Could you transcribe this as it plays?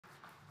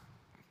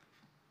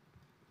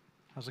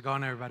How's it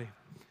going, everybody?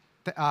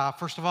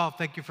 First of all,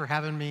 thank you for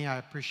having me. I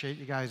appreciate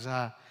you guys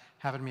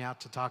having me out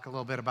to talk a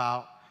little bit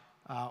about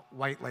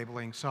white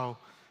labeling. So,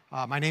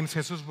 my name is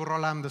Jesus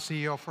Burrola. I'm the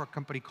CEO for a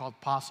company called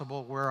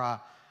Possible. We're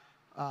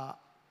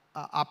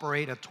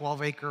operate a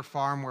 12-acre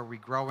farm where we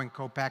grow and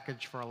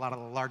co-package for a lot of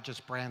the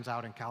largest brands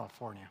out in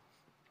California.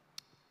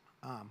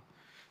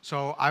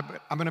 So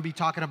I'm going to be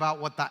talking about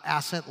what the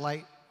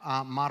asset-light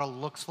model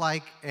looks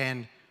like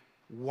and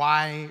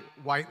why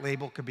white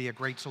label could be a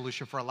great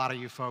solution for a lot of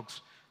you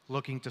folks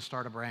looking to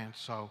start a brand.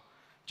 So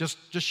just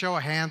show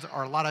of hands,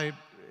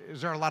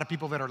 is there a lot of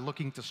people that are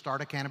looking to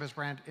start a cannabis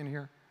brand in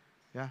here?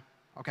 Yeah?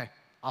 Okay,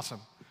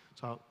 awesome.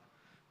 So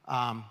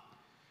I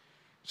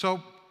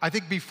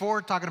think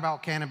before talking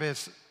about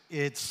cannabis,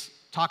 it's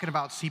talking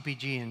about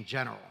CPG in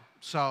general.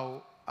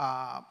 So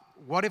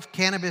what if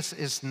cannabis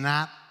is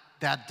not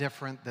that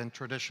different than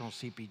traditional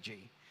CPG?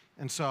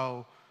 And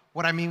so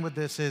what I mean with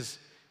this is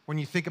when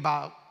you think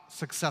about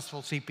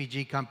successful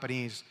CPG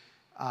companies,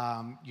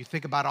 you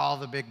think about all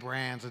the big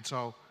brands. And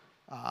so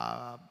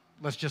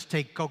let's just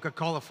take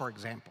Coca-Cola, for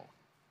example.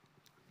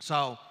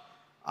 So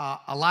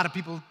a lot of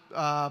people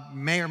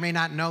may or may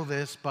not know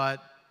this,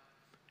 but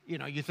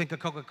you think of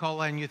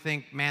Coca-Cola and you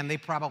think, man, they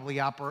probably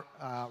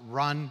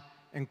run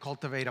and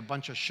cultivate a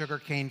bunch of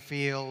sugarcane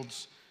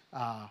fields,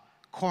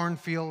 corn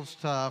fields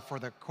for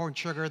the corn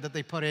sugar that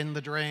they put in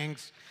the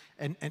drinks,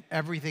 and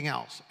everything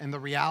else. And the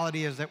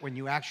reality is that when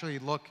you actually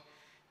look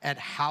at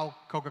how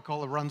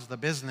Coca-Cola runs the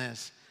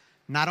business,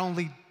 not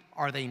only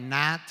are they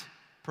not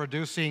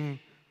producing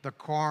the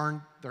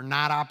corn, they're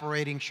not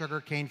operating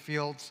sugarcane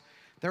fields,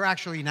 they're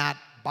actually not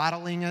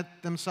bottling it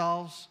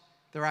themselves,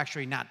 they're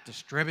actually not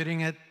distributing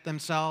it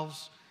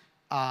themselves.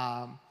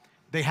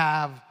 They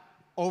have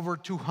over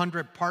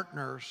 200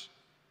 partners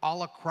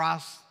all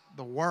across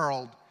the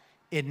world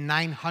in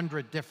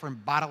 900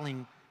 different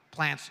bottling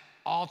plants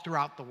all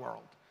throughout the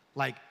world.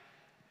 Like,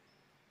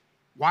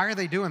 why are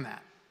they doing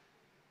that?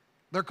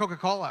 They're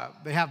Coca-Cola.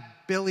 They have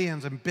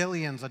billions and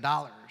billions of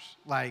dollars.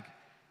 Like,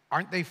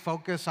 aren't they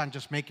focused on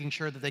just making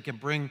sure that they can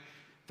bring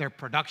their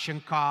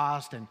production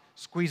cost and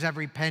squeeze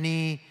every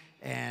penny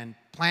and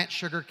plant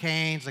sugar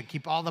canes and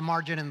keep all the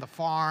margin in the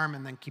farm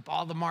and then keep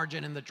all the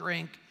margin in the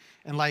drink?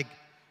 And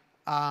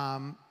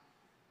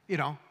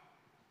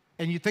and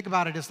you think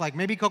about it, it's like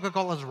maybe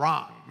Coca-Cola's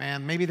wrong,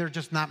 man. Maybe they're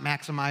just not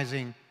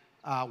maximizing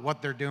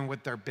what they're doing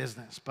with their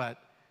business.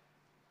 But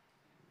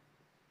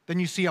then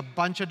you see a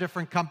bunch of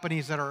different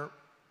companies that are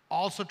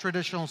also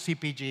traditional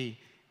CPG,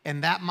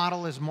 and that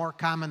model is more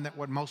common than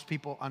what most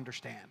people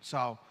understand.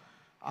 So,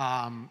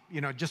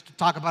 just to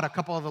talk about a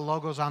couple of the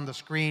logos on the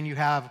screen, you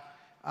have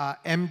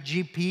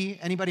MGP.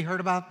 Anybody heard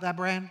about that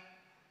brand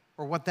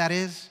or what that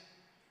is?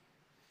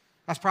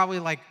 That's probably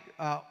like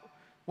one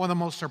of the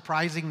most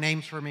surprising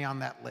names for me on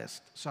that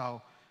list.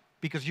 So,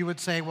 because you would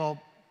say,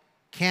 well,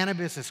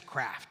 cannabis is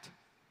craft.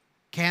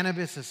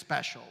 Cannabis is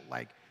special.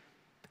 Like,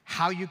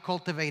 how you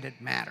cultivate it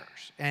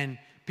matters. And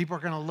people are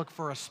going to look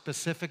for a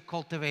specific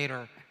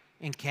cultivator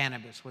in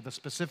cannabis with a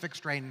specific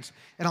strains.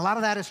 And a lot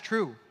of that is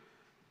true.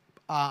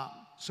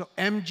 So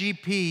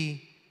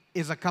MGP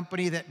is a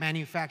company that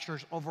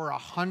manufactures over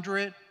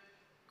 100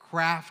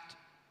 craft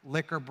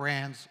liquor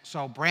brands.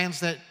 So brands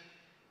that,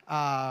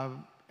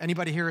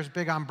 anybody here is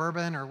big on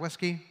bourbon or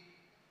whiskey?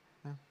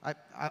 I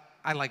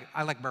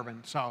like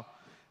bourbon. So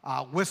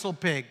Whistle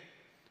Pig,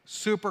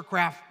 super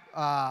craft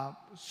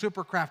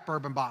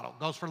bourbon bottle.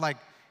 Goes for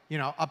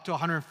up to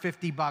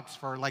 $150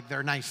 for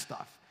their nice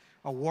stuff.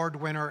 Award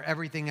winner,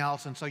 everything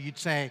else. And so you'd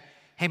say,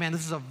 hey man,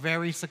 this is a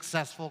very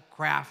successful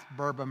craft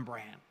bourbon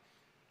brand.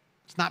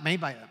 It's not made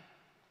by them.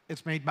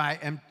 It's made by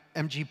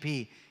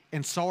MGP.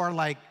 And so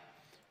are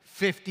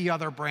 50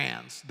 other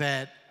brands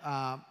that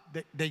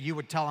you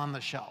would tell on the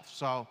shelf.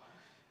 So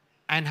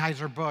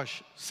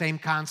Anheuser-Busch, same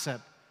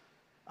concept.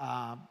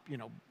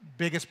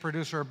 Biggest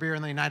producer of beer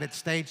in the United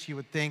States. You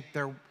would think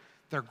they're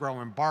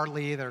growing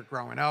barley, they're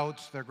growing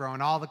oats, they're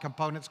growing all the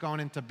components going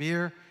into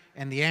beer,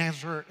 and the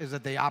answer is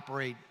that they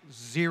operate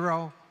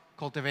zero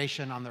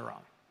cultivation on their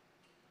own.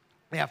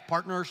 They have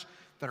partners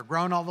that are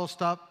growing all those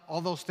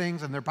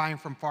things, and they're buying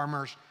from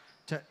farmers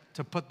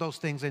to put those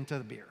things into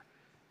the beer.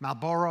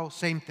 Marlboro,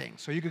 same thing.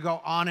 So you could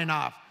go on and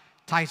off.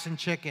 Tyson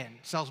Chicken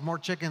sells more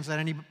chickens than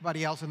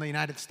anybody else in the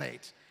United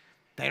States.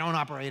 They don't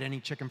operate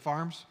any chicken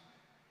farms.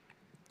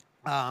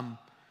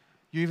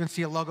 You even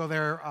see a logo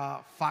there,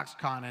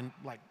 Foxconn, and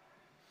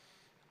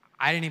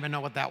I didn't even know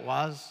what that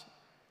was.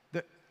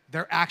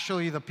 They're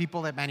actually the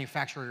people that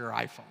manufacture your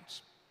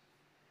iPhones,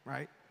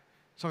 right?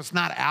 So it's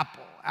not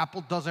Apple.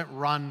 Apple doesn't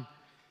run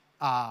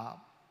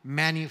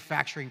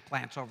manufacturing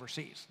plants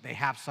overseas. They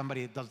have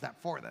somebody that does that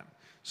for them.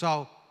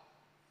 So,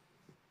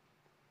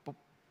 but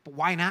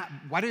why not?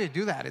 Why do they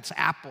do that? It's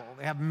Apple.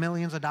 They have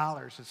millions of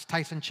dollars. It's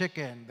Tyson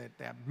Chicken.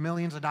 They have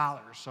millions of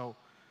dollars. So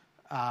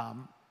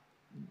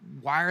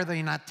why are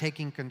they not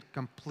taking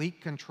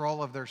complete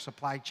control of their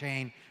supply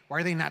chain? Why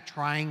are they not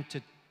trying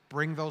to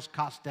bring those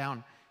costs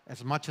down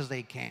as much as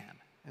they can?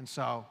 And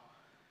so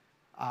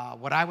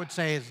what I would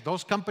say is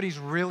those companies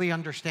really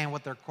understand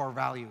what their core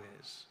value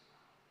is.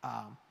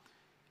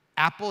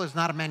 Apple is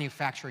not a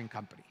manufacturing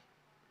company.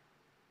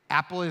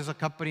 Apple is a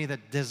company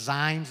that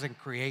designs and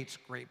creates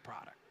great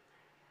product,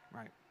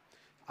 right?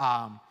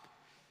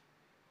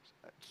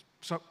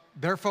 So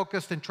they're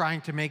focused in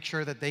trying to make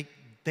sure that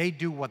they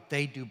do what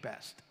they do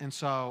best. And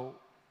so,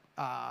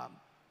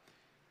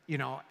 you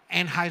know,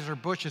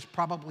 Anheuser-Busch is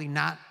probably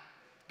not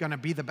going to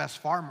be the best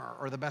farmer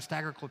or the best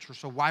agriculture,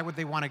 so why would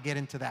they want to get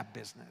into that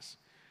business?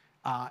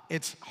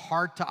 It's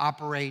hard to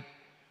operate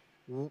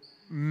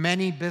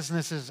many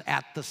businesses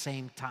at the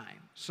same time.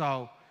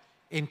 So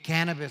in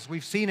cannabis,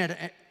 we've seen it,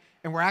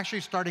 and we're actually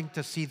starting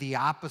to see the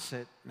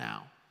opposite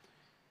now.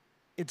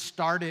 It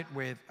started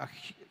with,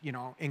 you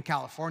know, in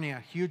California,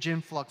 a huge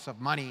influx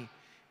of money,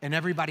 and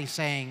everybody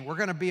saying, we're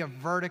going to be a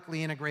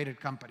vertically integrated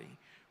company.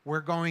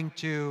 We're going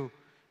to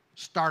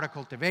start a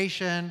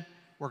cultivation.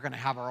 We're going to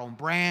have our own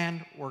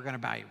brand. We're going to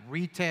buy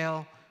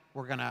retail.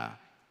 We're going to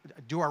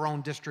do our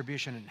own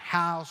distribution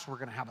in-house. We're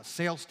going to have a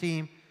sales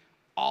team.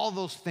 All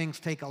those things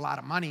take a lot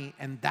of money,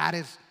 and that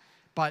is,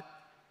 but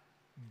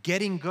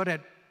getting good at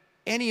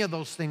any of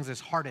those things is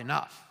hard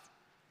enough.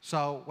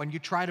 So when you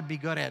try to be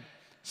good at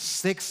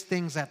 6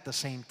 things at the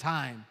same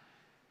time,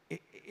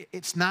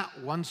 it's not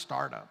one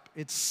startup.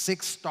 It's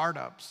 6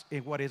 startups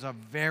in what is a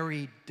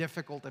very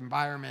difficult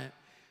environment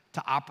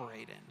to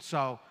operate in.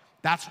 So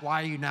that's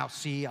why you now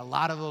see a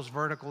lot of those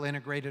vertical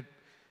integrated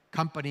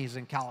companies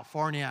in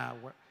California,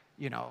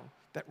 you know,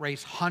 that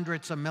raise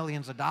hundreds of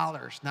millions of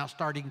dollars now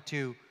starting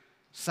to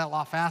sell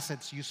off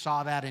assets. You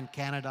saw that in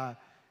Canada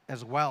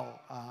as well.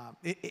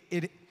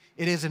 It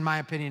is, in my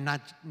opinion,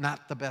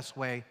 not the best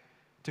way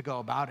to go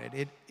about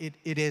it.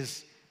 It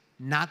is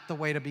not the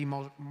way to be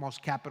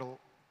most capital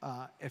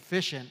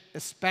efficient,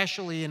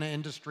 especially in an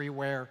industry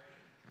where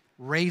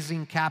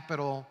raising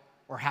capital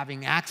or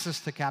having access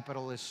to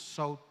capital is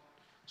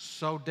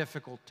so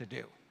difficult to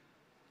do,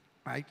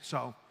 right?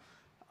 So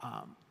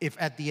if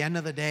at the end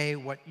of the day,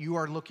 what you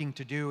are looking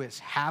to do is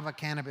have a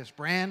cannabis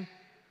brand,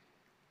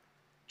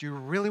 do you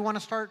really want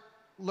to start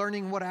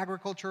learning what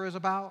agriculture is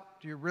about?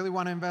 Do you really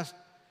want to invest,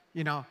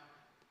 you know,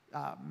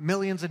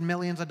 millions and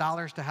millions of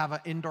dollars to have an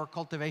indoor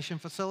cultivation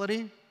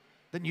facility?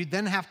 Then you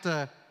then have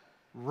to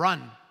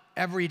run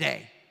every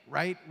day,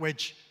 right?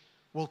 Which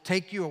will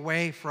take you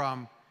away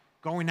from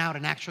going out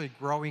and actually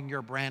growing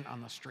your brand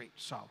on the street.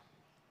 So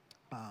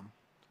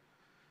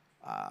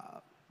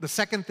the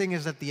second thing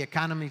is that the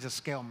economies of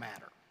scale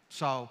matter.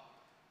 So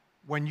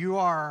when you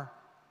are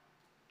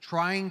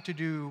trying to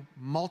do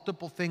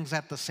multiple things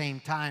at the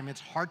same time,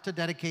 it's hard to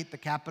dedicate the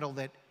capital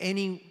that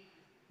any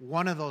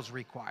one of those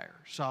requires.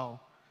 So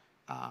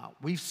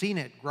we've seen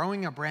it.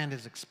 Growing a brand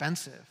is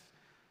expensive.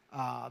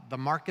 The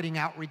marketing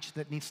outreach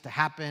that needs to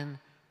happen,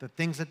 the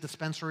things that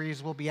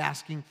dispensaries will be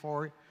asking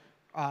for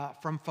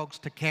from folks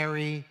to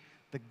carry,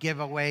 the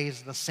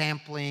giveaways, the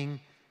sampling,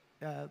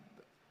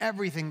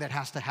 everything that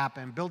has to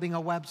happen, building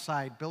a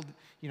website,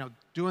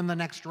 doing the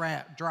next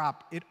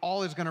drop, it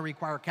all is going to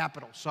require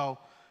capital. So,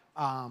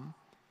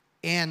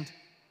 and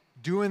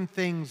doing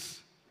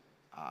things,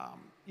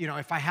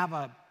 if I have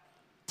a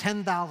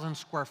 10,000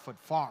 square foot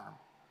farm,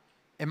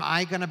 am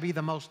I going to be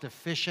the most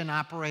efficient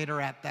operator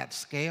at that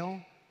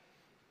scale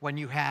when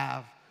you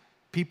have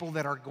people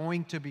that are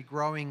going to be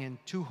growing in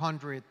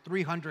 200,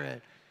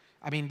 300?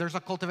 I mean, there's a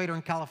cultivator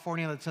in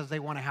California that says they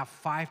want to have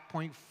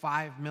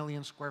 5.5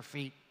 million square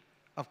feet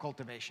of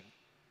cultivation.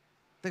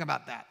 Think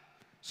about that.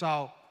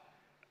 So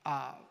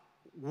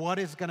what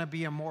is going to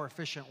be a more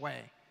efficient way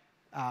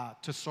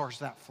to source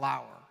that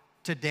flower?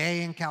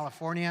 Today in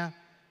California,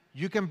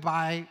 you can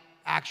buy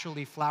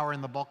actually flower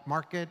in the bulk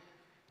market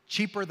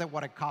cheaper than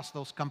what it costs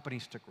those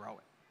companies to grow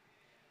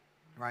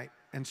it, right?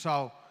 And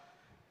so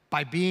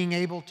by being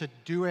able to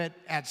do it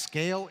at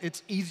scale,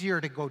 it's easier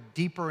to go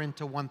deeper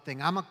into one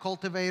thing. I'm a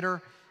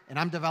cultivator, and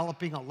I'm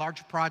developing a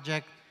large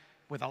project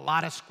with a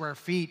lot of square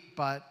feet,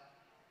 but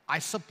I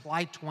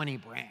supply 20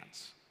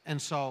 brands.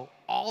 And so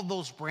all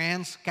those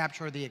brands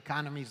capture the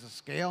economies of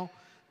scale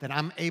that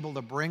I'm able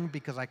to bring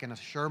because I can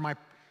assure my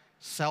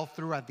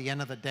sell-through at the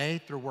end of the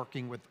day through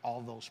working with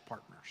all those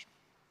partners.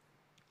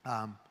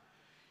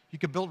 You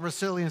can build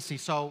resiliency.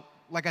 So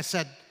like I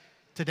said,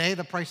 today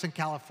the price in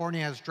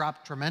California has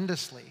dropped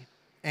tremendously.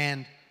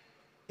 And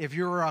if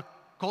you're a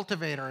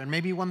cultivator and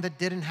maybe one that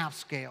didn't have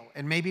scale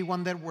and maybe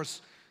one that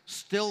was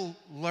still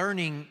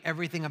learning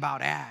everything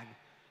about ag,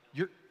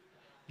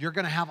 you're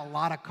going to have a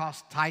lot of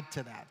costs tied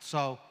to that.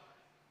 So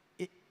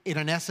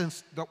in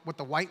essence, what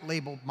the white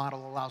label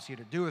model allows you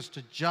to do is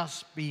to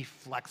just be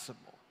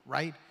flexible,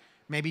 right?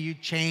 Maybe you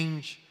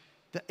change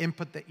the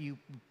input that you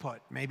put.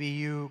 Maybe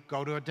you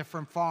go to a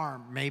different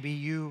farm. Maybe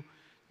you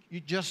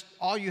just,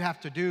 all you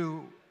have to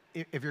do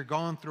if you're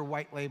going through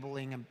white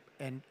labeling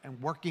and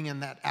working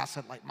in that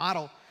asset-light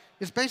model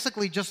is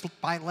basically just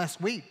buy less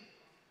weed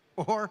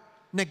or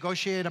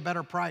negotiate a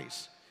better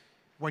price.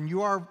 When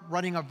you are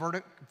running a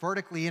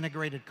vertically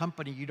integrated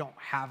company, you don't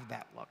have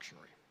that luxury,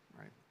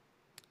 right?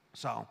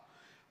 So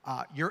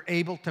you're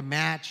able to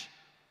match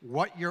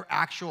what your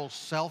actual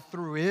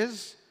sell-through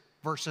is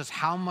versus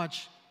how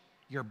much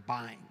you're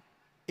buying.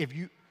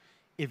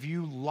 If if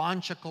you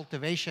launch a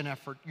cultivation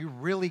effort, you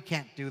really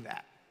can't do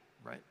that,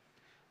 right?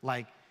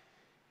 Like,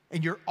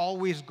 and you're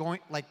always going,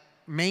 like,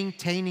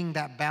 maintaining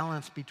that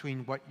balance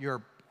between what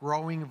you're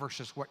growing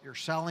versus what you're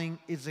selling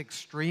is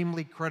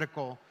extremely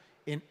critical,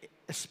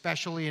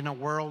 especially in a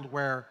world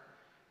where,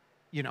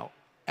 you know,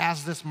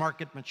 as this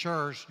market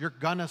matures, you're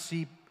gonna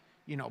see,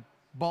 you know,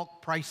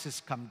 bulk prices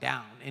come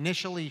down.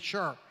 Initially,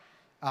 sure,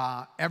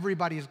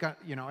 everybody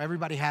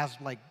has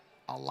like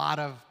a lot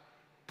of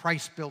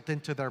price built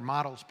into their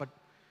models, but,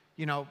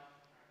 you know,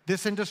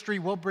 this industry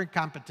will bring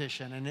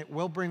competition and it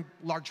will bring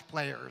large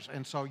players,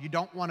 and so you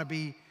don't want to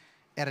be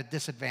at a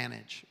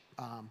disadvantage.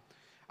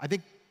 I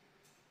think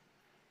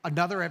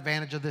another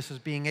advantage of this is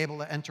being able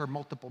to enter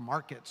multiple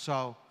markets.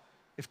 So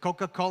if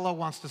Coca-Cola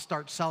wants to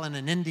start selling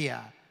in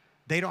India,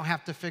 they don't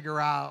have to figure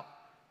out,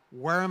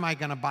 where am I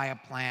going to buy a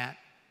plant?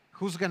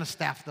 Who's going to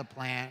staff the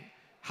plant?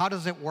 How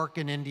does it work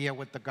in India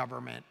with the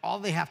government? All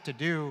they have to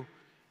do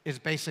is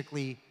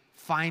basically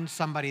find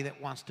somebody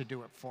that wants to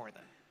do it for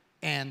them.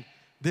 And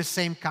this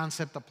same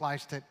concept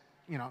applies to,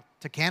 you know,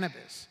 to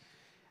cannabis.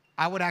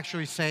 I would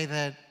actually say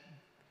that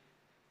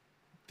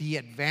the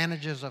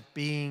advantages of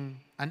being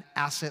an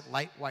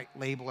asset-light white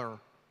labeler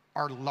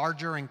are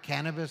larger in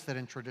cannabis than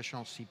in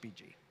traditional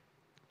CPG.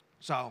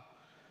 So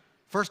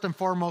first and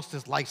foremost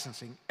is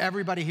licensing.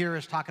 Everybody here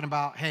is talking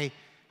about, hey,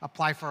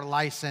 apply for a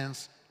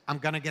license. I'm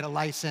going to get a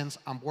license.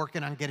 I'm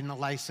working on getting a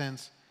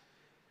license.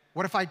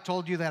 What if I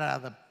told you that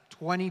out of the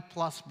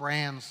 20-plus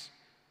brands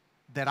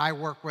that I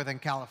work with in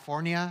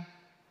California,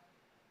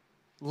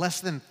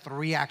 less than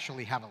 3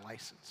 actually have a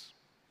license,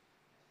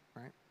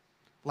 right?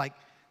 Like,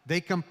 they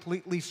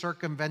completely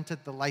circumvented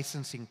the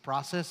licensing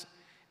process,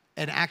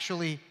 and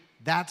actually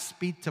that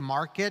speed to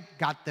market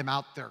got them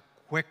out there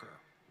quicker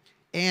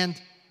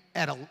and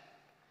at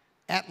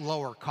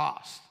lower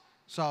cost.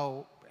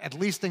 So at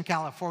least in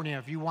California,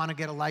 if you want to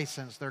get a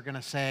license, they're going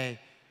to say,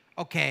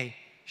 okay,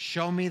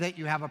 show me that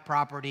you have a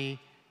property,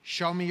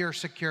 show me your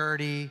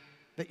security,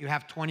 that you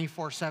have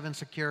 24/7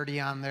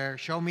 security on there,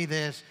 show me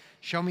this,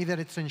 show me that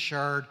it's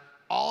insured.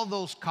 All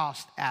those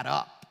costs add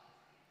up.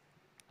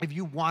 If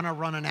you want to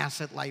run an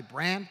asset-light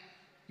brand,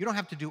 you don't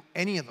have to do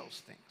any of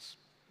those things,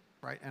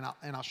 right? And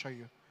I'll show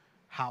you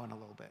how in a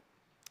little bit.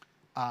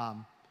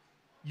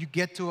 You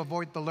get to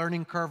avoid the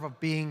learning curve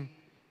of being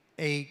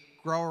a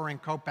grower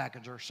and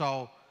co-packager.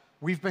 So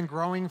we've been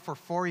growing for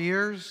 4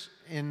 years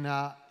in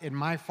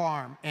my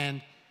farm,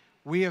 and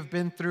we have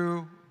been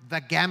through the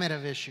gamut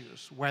of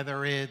issues,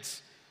 whether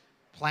it's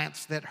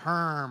plants that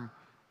herm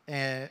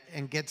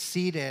and get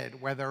seeded,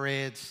 whether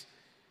it's,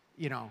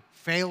 you know,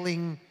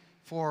 failing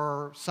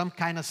for some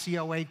kind of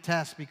COA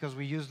test because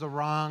we used the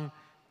wrong,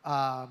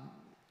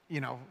 you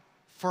know,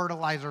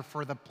 fertilizer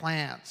for the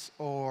plants,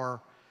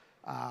 or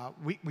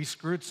we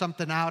screwed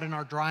something out in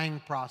our drying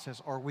process,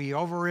 or we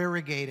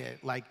over-irrigated,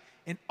 like,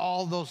 and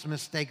all those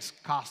mistakes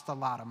cost a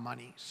lot of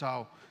money.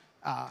 So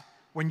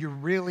when you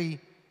really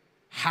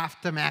have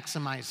to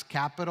maximize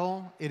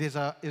capital, it is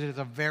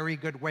a very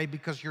good way,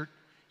 because you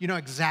know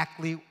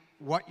exactly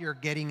what you're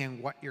getting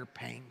and what you're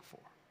paying for.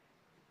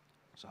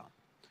 So,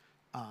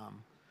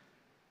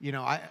 you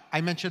know,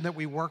 I mentioned that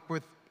we work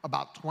with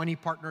about 20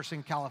 partners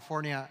in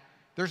California.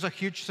 There's a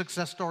huge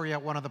success story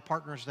at one of the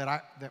partners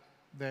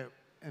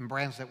and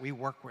brands that we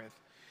work with.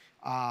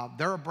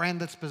 They're a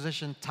brand that's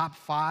positioned top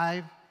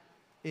 5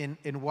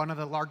 in one of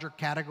the larger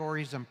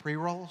categories in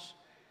pre-rolls.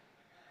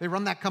 They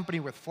run that company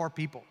with 4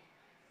 people,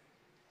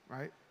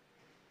 right?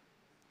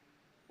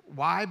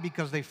 Why?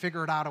 Because they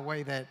figured out a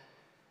way that,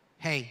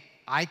 hey,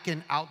 I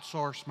can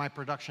outsource my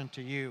production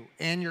to you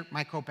and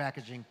my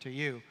co-packaging to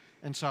you.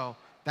 And so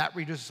that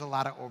reduces a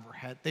lot of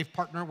overhead. They've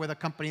partnered with a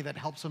company that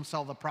helps them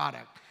sell the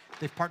product.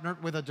 They've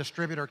partnered with a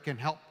distributor can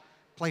help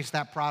place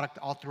that product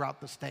all throughout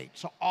the state.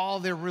 So all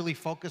they're really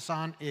focused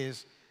on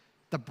is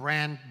the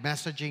brand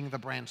messaging, the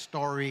brand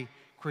story,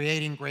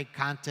 creating great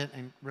content,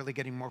 and really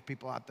getting more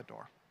people out the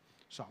door.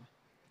 So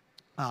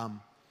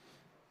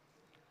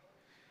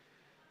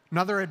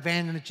another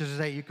advantage is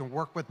that you can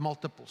work with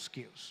multiple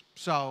SKUs.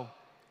 So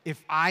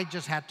if I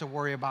just had to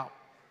worry about,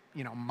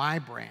 you know, my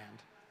brand,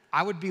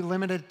 I would be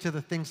limited to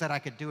the things that I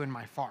could do in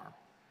my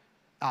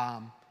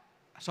farm.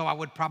 So I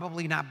would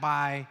probably not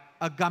buy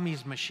a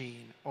gummies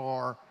machine,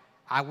 or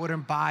I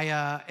wouldn't buy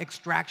a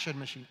extraction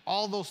machine.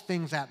 All those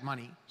things add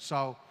money.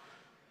 So,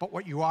 but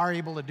what you are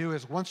able to do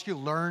is, once you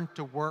learn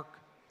to work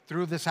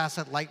through this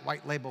asset-light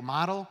white label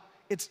model,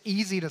 it's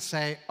easy to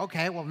say,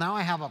 okay, well, now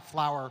I have a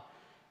flower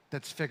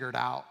that's figured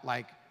out.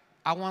 Like,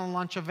 I want to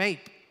launch a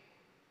vape.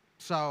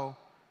 So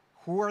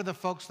who are the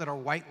folks that are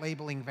white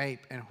labeling vape,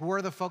 and who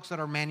are the folks that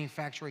are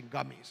manufacturing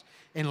gummies?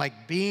 And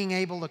like, being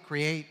able to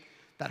create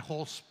that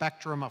whole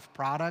spectrum of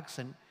products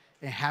and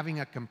having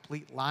a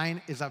complete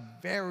line is a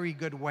very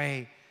good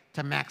way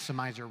to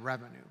maximize your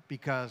revenue,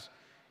 because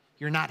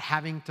you're not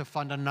having to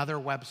fund another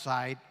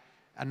website,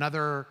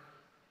 another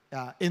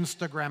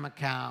Instagram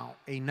account,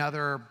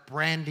 another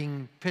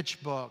branding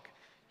pitch book.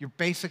 You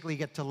basically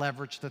get to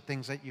leverage the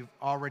things that you've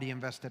already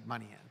invested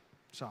money in.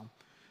 So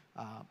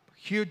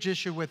huge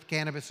issue with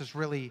cannabis is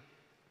really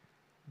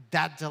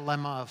that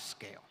dilemma of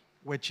scale,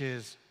 which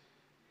is,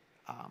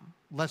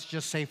 let's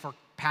just say for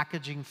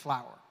packaging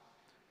flower.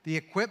 The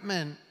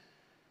equipment,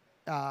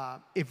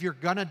 if you're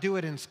gonna do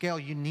it in scale,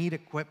 you need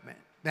equipment.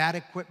 That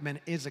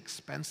equipment is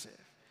expensive.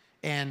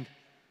 And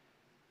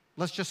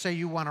let's just say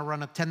you wanna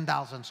run a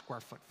 10,000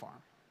 square foot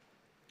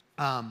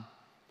farm.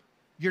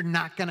 You're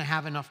not gonna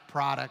have enough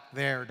product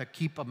there to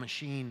keep a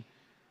machine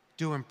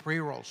doing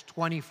pre-rolls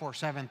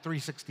 24/7,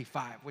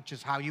 365, which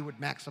is how you would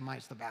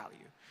maximize the value.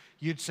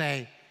 You'd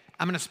say,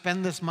 I'm gonna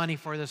spend this money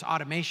for this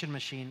automation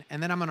machine,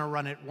 and then I'm gonna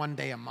run it one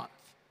day a month,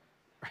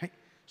 right?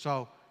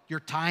 So you're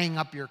tying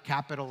up your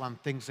capital on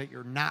things that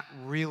you're not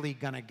really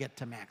gonna get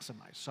to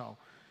maximize. So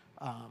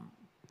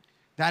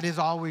that is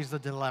always the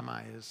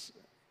dilemma is,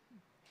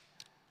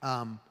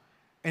 and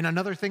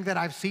another thing that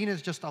I've seen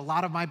is just a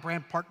lot of my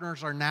brand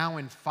partners are now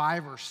in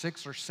 5 or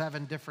 6 or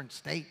 7 different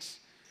states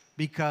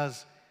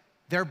because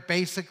they're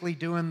basically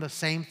doing the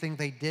same thing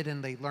they did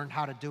and they learned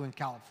how to do in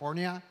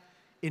California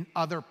in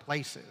other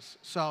places.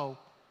 So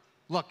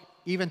look,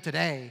 even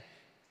today,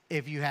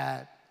 if you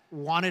had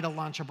wanted to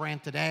launch a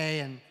brand today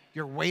and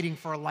you're waiting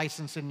for a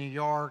license in New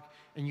York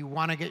and you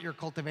want to get your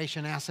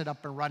cultivation asset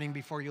up and running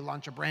before you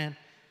launch a brand,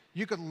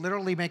 you could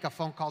literally make a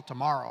phone call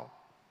tomorrow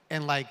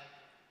and like,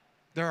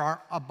 there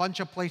are a bunch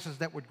of places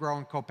that would grow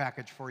and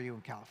co-package for you in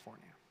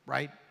California,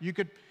 right? You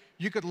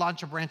could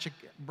launch a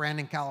brand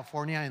in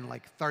California in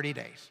like 30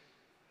 days.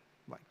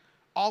 Like,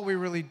 all we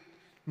really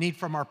need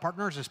from our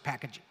partners is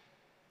packaging.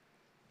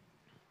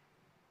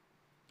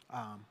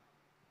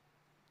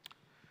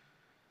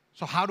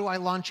 So how do I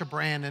launch a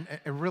brand?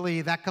 And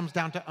really, that comes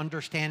down to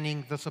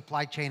understanding the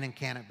supply chain in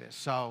cannabis.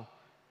 So,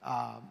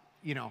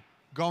 you know,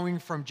 going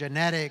from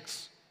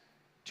genetics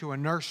to a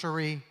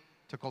nursery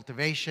to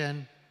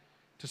cultivation,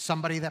 to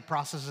somebody that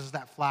processes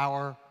that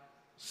flower,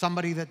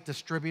 somebody that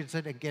distributes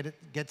it and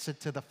gets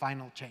it to the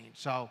final chain.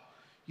 So,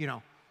 you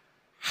know,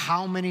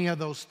 how many of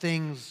those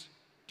things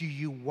do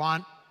you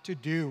want to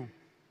do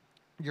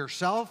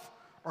yourself,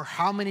 or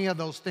how many of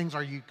those things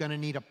are you gonna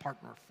need a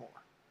partner for,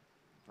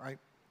 right?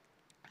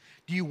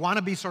 Do you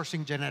wanna be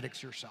sourcing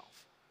genetics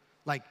yourself?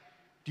 Like,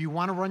 do you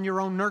wanna run your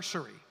own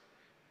nursery?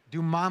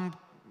 Do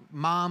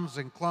moms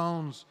and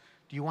clones?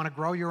 Do you wanna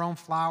grow your own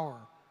flower?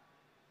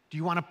 Do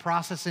you want to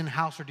process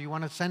in-house or do you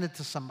want to send it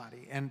to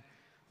somebody? And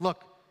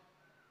look,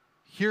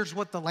 here's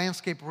what the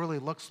landscape really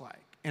looks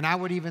like. And I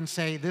would even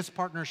say this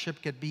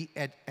partnership could be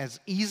as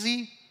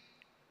easy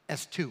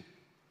as 2.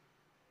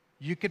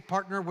 You could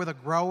partner with a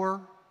grower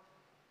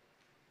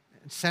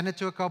and send it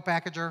to a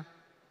co-packager,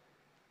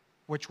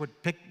 which would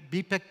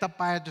be picked up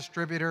by a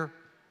distributor,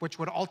 which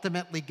would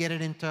ultimately get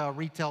it into a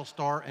retail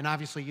store. And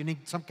obviously you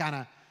need some kind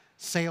of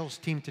sales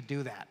team to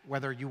do that,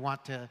 whether you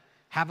want to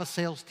have a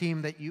sales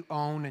team that you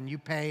own and you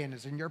pay and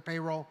is in your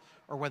payroll,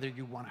 or whether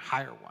you want to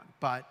hire one.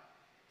 But,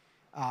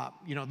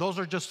 you know, those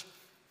are just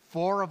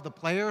 4 of the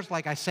players.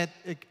 Like I said,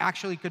 it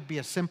actually could be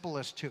as simple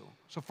as 2.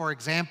 So for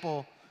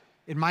example,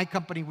 in my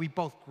company, we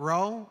both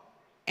grow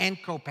and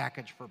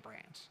co-package for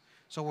brands.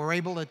 So we're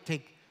able to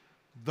take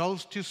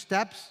those 2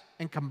 steps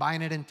and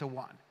combine it into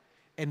one.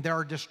 And there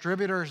are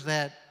distributors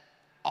that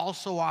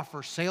also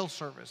offer sales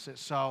services.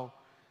 So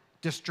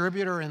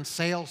distributor and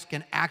sales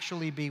can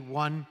actually be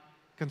one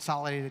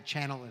consolidated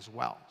channel as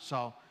well.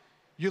 So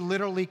you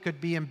literally could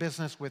be in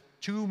business with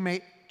 2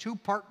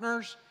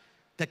 partners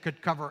that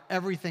could cover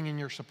everything in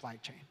your supply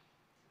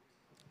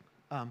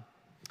chain.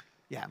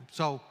 Yeah,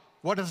 so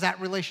what does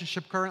that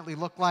relationship currently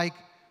look like?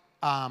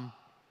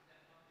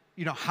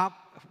 You know,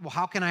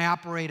 how can I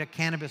operate a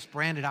cannabis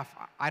brand if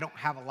I don't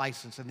have a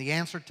license? And the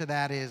answer to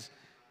that is,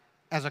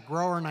 as a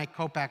grower and a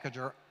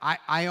co-packager,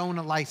 I own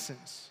a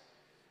license.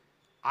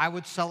 I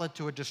would sell it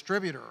to a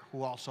distributor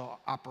who also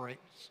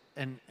operates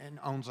and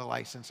owns a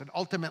license. And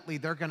ultimately,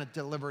 they're going to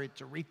deliver it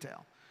to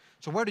retail.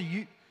 So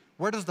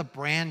where does the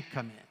brand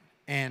come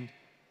in? And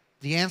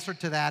the answer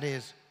to that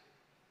is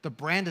the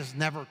brand is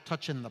never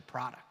touching the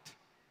product,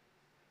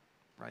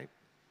 right?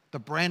 The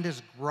brand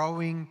is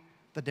growing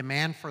the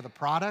demand for the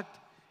product.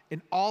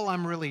 And all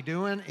I'm really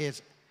doing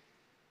is,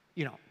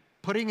 you know,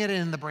 putting it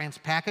in the brand's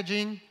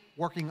packaging,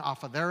 working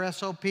off of their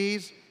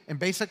SOPs, and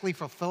basically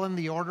fulfilling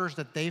the orders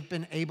that they've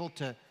been able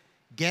to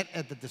get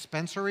at the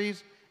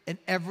dispensaries. And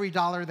every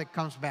dollar that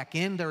comes back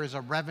in, there is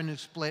a revenue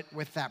split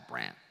with that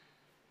brand,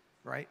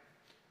 right?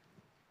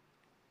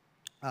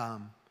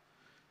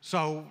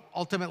 So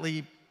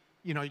ultimately,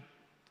 you know,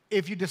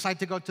 if you decide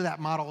to go to that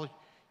model,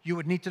 you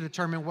would need to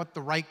determine what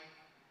the right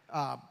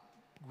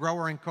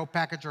grower and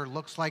co-packager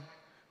looks like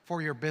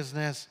for your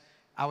business.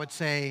 I would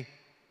say,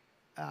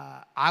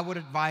 I would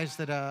advise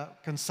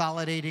that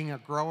consolidating a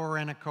grower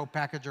and a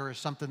co-packager is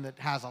something that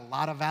has a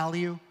lot of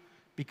value,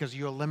 because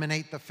you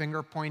eliminate the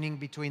finger pointing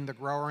between the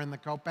grower and the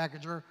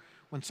co-packager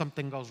when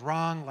something goes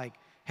wrong, like,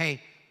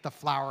 hey, the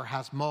flower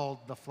has mold,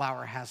 the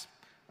flower has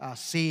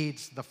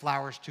seeds, the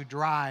flower's too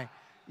dry.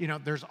 You know,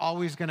 there's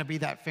always going to be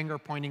that finger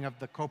pointing of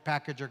the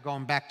co-packager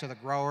going back to the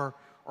grower,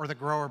 or the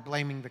grower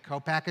blaming the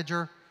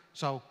co-packager.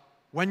 So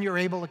when you're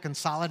able to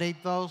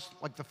consolidate those,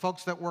 like the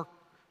folks that work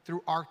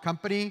through our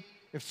company,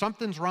 if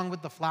something's wrong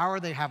with the flower,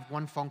 they have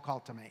one phone call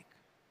to make.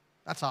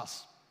 That's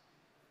us,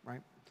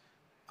 right?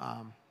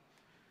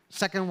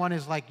 Second one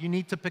is like you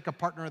need to pick a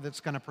partner that's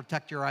going to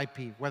protect your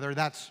IP, whether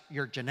that's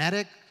your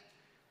genetic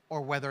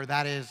or whether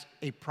that is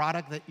a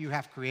product that you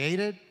have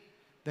created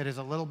that is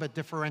a little bit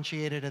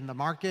differentiated in the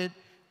market.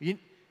 You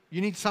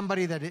need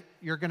somebody that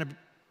you're going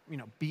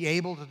to be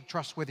able to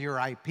trust with your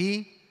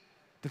IP,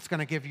 that's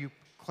going to give you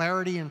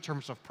clarity in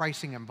terms of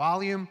pricing and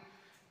volume.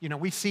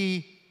 We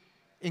see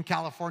in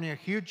California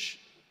huge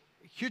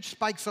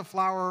spikes of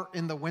flower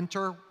in the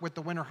winter with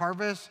the winter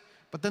harvest,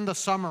 but then the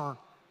summer,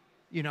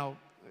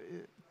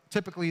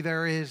 typically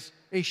there is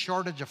a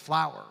shortage of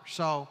flower.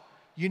 So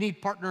you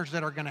need partners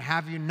that are going to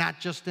have you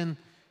not just in,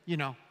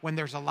 when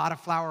there's a lot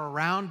of flower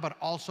around, but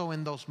also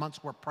in those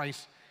months where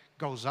price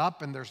goes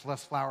up and there's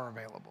less flower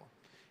available.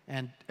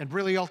 And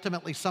really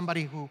ultimately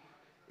somebody who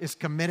is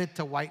committed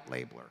to white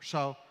labeler.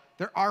 So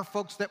there are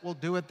folks that will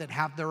do it that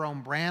have their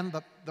own brand.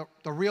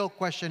 The real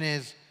question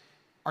is,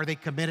 are they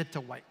committed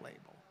to white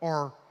label?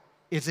 Or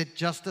is it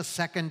just a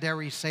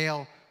secondary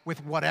sale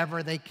with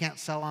whatever they can't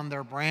sell on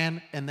their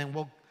brand, and then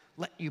we'll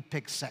let you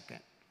pick second?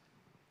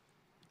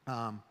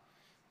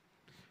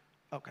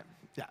 Okay,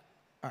 yeah,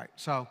 all right.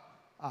 So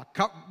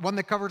one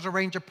that covers a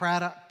range of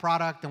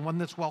product and one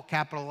that's well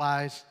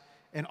capitalized,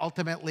 and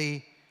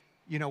ultimately,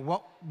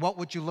 what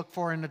would you look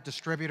for in a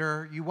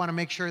distributor? You want to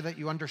make sure that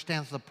you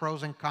understand the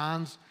pros and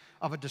cons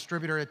of a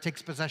distributor that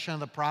takes possession of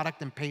the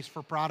product and pays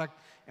for product,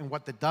 and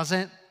what that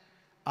doesn't.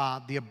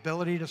 The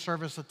ability to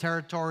service the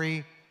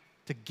territory,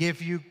 to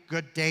give you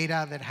good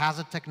data that has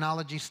a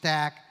technology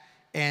stack,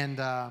 and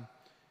how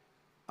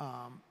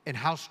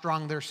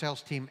strong their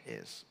sales team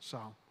is. So,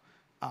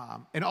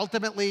 and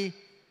ultimately,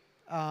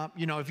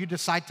 if you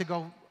decide to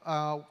go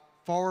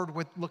forward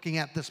with looking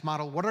at this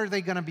model, what are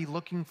they going to be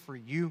looking for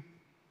you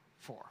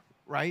for,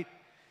 right?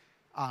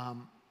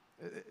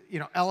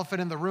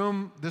 Elephant in the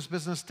room, this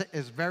business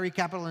is very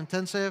capital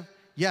intensive.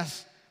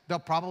 Yes, they'll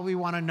probably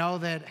want to know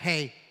that,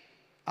 hey,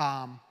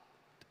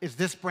 is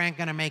this brand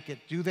going to make it?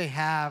 Do they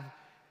have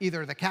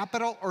either the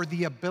capital or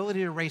the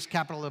ability to raise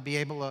capital to be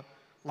able to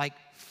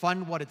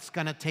fund what it's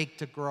going to take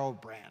to grow a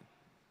brand?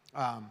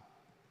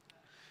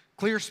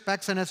 Clear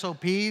specs and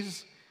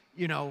SOPs,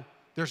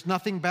 there's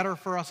nothing better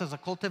for us as a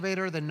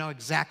cultivator than know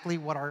exactly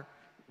what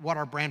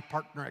our brand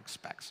partner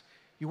expects.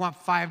 You want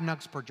 5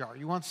 nugs per jar.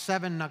 You want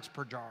 7 nugs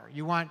per jar.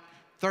 You want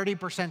 30%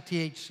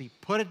 THC.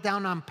 Put it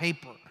down on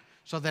paper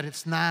so that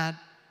it's not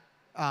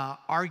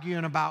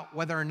arguing about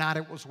whether or not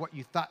it was what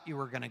you thought you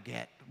were going to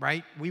get,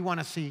 right? We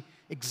want to see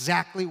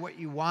exactly what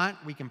you want.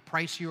 We can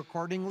price you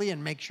accordingly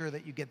and make sure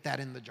that you get that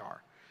in the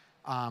jar.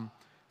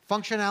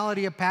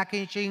 Functionality of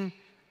packaging,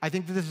 I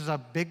think that this is a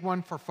big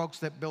one for folks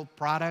that build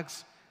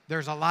products.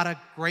 There's a lot of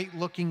great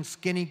looking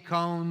skinny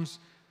cones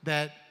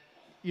that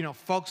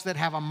folks that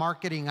have a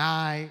marketing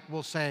eye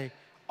will say,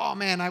 oh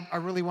man, I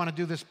really want to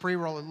do this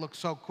pre-roll. It looks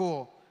so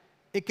cool.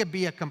 It could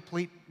be a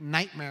complete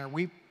nightmare.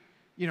 We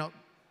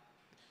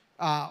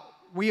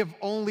have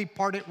only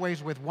parted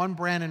ways with one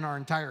brand in our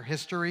entire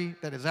history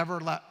that has ever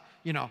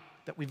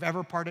that we've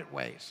ever parted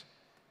ways.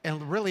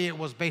 And really it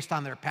was based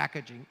on their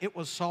packaging. It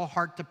was so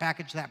hard to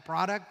package that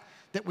product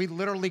that we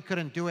literally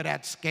couldn't do it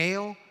at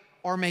scale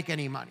or make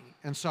any money.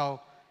 And so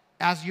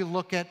as you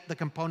look at the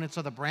components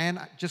of the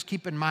brand, just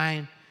keep in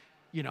mind,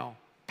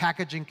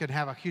 packaging can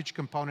have a huge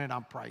component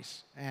on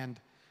price. And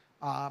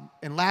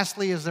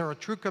lastly, is there a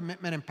true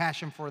commitment and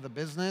passion for the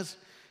business?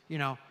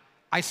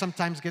 I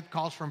sometimes get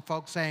calls from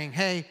folks saying,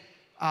 hey,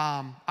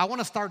 I want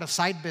to start a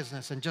side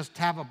business and just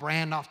have a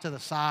brand off to the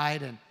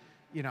side, and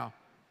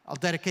I'll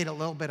dedicate a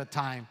little bit of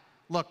time.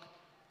 Look,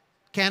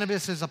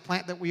 cannabis is a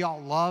plant that we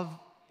all love,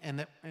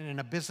 and in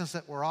a business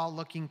that we're all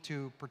looking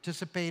to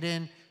participate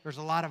in. There's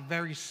a lot of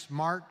very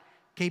smart,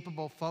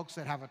 capable folks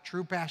that have a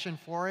true passion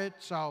for it.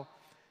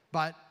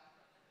 But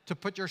to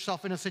put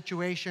yourself in a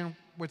situation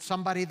with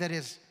somebody that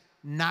is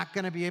not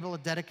going to be able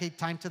to dedicate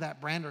time to that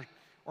brand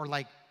or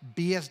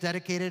be as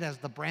dedicated as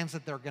the brands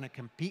that they're going to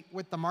compete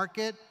with the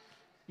market,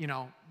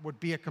 would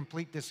be a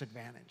complete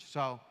disadvantage.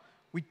 So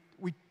we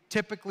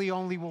typically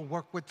only will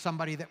work with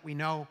somebody that we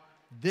know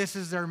this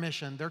is their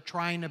mission. They're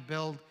trying to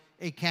build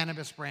a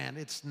cannabis brand.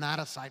 It's not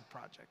a side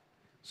project.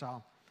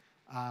 So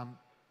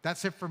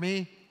that's it for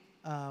me.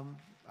 I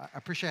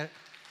appreciate it.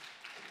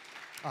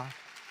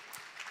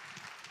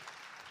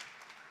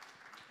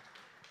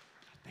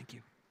 Thank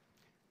you.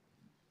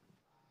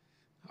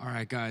 All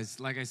right, guys.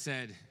 Like I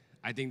said,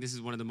 I think this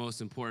is one of the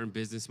most important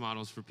business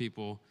models for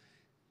people.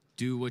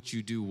 Do what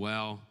you do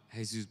well.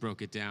 Jesus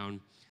broke it down.